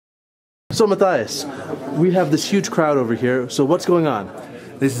So Matthias, we have this huge crowd over here, so what's going on?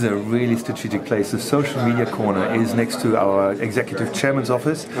 This is a really strategic place. The social media corner is next to our executive chairman's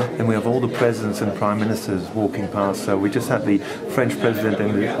office, and we have all the presidents and prime ministers walking past. So we just had the French president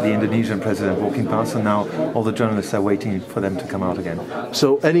and the Indonesian president walking past, and now all the journalists are waiting for them to come out again.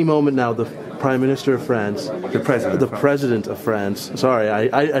 So any moment now, the Prime Minister of France, the President of France, sorry,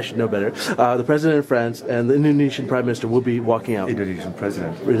 I should know better, the President of France and the Indonesian Prime Minister will be walking out. Indonesian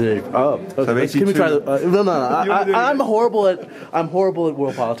president. Oh, okay. So Can we try the? No. I'm horrible at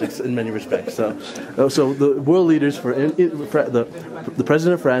world politics in many respects. So the world leaders for the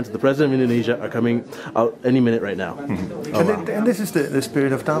President of France, the President of Indonesia are coming out any minute right now. Mm-hmm. And this is the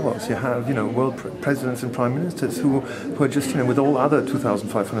spirit of Davos. You have world presidents and prime ministers who are just with all other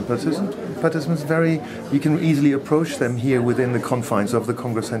 2,500 participants. You can easily approach them here within the confines of the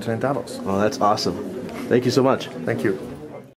Congress Center in Davos. Oh, that's awesome. Thank you so much. Thank you.